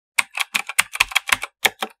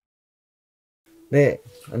네,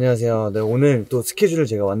 안녕하세요. 네, 오늘 또 스케줄을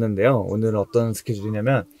제가 왔는데요. 오늘은 어떤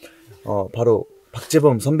스케줄이냐면, 바로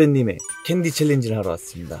박재범 선배님의 캔디 챌린지를 하러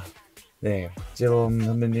왔습니다. 네, 박재범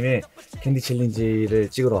선배님의 캔디 챌린지를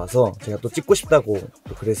찍으러 와서 제가 또 찍고 싶다고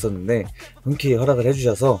또 그랬었는데, 흔쾌히 허락을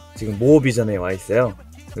해주셔서 지금 모호비전에 와 있어요.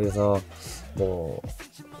 그래서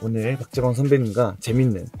오늘 박재범 선배님과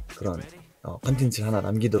재밌는 그런 컨텐츠를 하나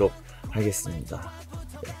남기도록 하겠습니다.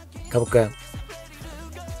 네, 가볼까요?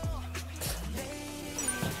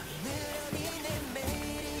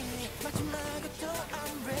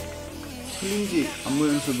 챌린지 안무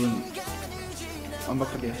연습은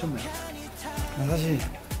완벽하게 하셨나요? 사실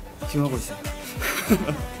지금 하고 있어요.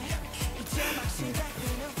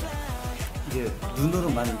 이게 눈으로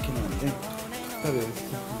많이 익혀놨는데 특별히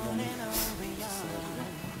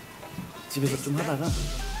집에서 좀 하다가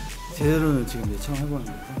제대로는 지금 이제 처음 해보는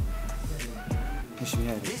거니까 열심히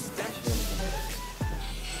해야 돼.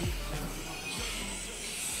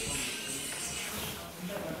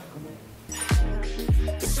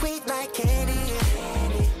 Sweet like candy,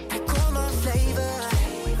 달콤한 flavor.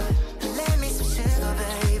 Let me some sugar,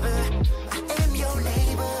 baby. I am your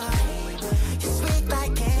neighbor. You're sweet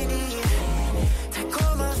like candy,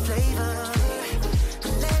 달콤한 flavor.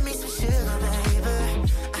 Let me some sugar, baby.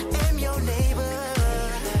 I am your neighbor.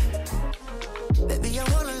 Baby, I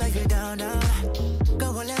wanna lay you down, down. 그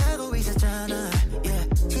원래 알고 있었잖아, yeah.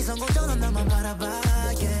 시선 고정은 나만 바라봐,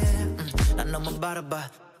 yeah. 난 너만 바라봐.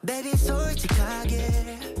 Baby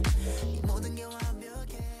솔직하게 이 모든 게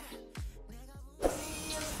완벽해.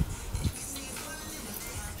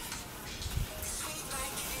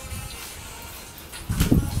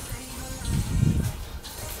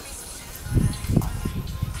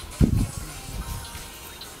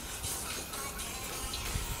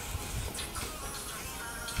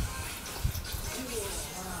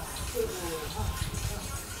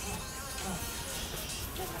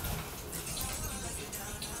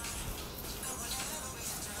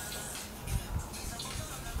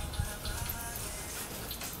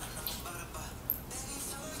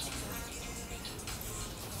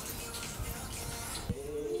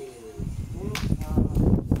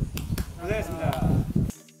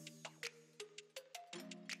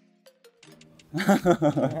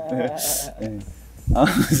 네.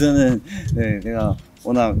 우선은 내가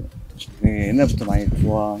워낙 옛날부터 많이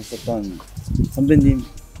좋아했었던 선배님,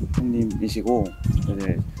 형님이시고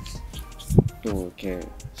이제 또 이렇게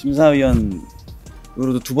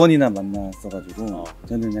심사위원으로도 2번이나 만났어가지고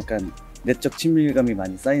저는 약간 내적 친밀감이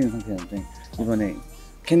많이 쌓이는 상태였는데 이번에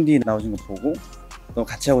캔디 나오신 거 보고 너무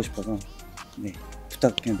같이 하고 싶어서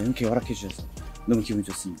부탁했는데 흔쾌히 허락해 주셔서 너무 기분이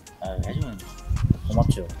좋습니다. 해주면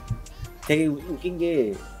고맙죠. 되게 웃긴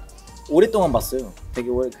게 오랫동안 봤어요. 되게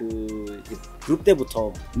오래 그룹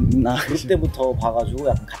때부터 봐가지고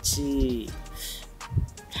약간 같이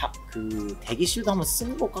그 대기실도 한번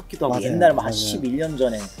쓴 것 같기도 하고. 맞아요. 옛날 한 11년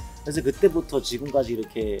전에. 그래서 그때부터 지금까지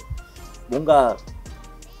이렇게 뭔가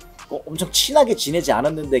엄청 친하게 지내지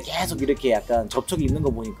않았는데 계속 이렇게 약간 접촉이 있는 거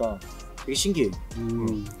보니까 되게 신기해요.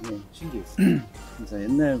 신기했어요. 진짜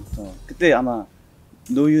옛날부터 그때 아마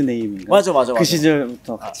노유네임인가? 맞아. 그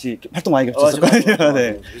시절부터 같이 활동 많이 겹쳤었거든요.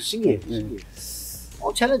 네. 신기해.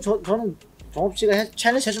 저는 정업 씨가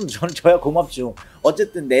챌린지 해주면 저야 고맙죠.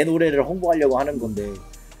 어쨌든 내 노래를 홍보하려고 하는 건데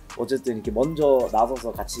어쨌든 이렇게 먼저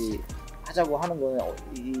나서서 같이 하자고 하는 거는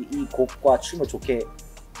이 곡과 춤을 좋게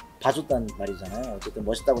봐줬단 말이잖아요. 어쨌든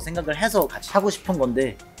멋있다고 생각을 해서 같이 하고 싶은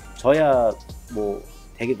건데 저야 뭐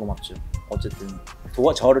되게 고맙죠. 어쨌든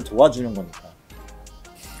저를 도와주는 거니까.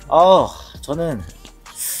 저는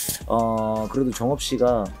그래도 정업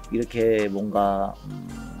씨가 이렇게 뭔가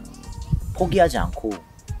포기하지 않고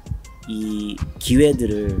이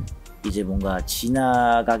기회들을 이제 뭔가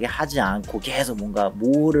지나가게 하지 않고 계속 뭔가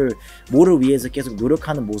뭐를 위해서 계속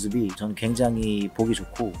노력하는 모습이 저는 굉장히 보기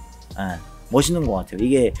좋고 멋있는 것 같아요.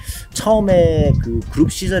 이게 처음에 그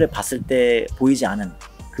그룹 시절에 봤을 때 보이지 않은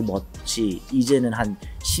그 멋이 이제는 한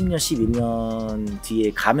 10년, 11년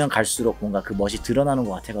뒤에 가면 갈수록 뭔가 그 멋이 드러나는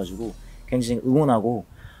것 같아가지고 굉장히 응원하고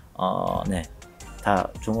다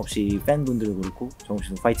종업씨 팬분들도 그렇고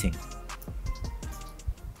종업씨도 파이팅!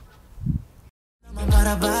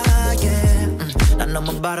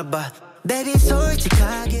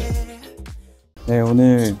 네,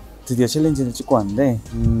 오늘 드디어 챌린지를 찍고 왔는데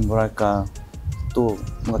뭐랄까 또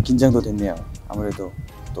뭔가 긴장도 됐네요. 아무래도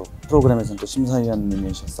또 프로그램에서는 또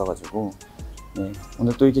심사위원님이셨어가지고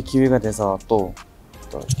오늘 또 이렇게 기회가 돼서 또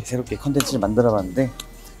이렇게 새롭게 컨텐츠를 만들어 봤는데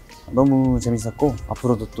너무 재밌었고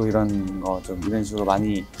앞으로도 또 이런 거 좀 이런 식으로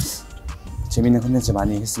많이 재밌는 컨텐츠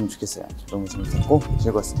많이 했으면 좋겠어요. 너무 재밌었고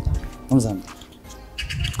즐거웠습니다. 감사합니다.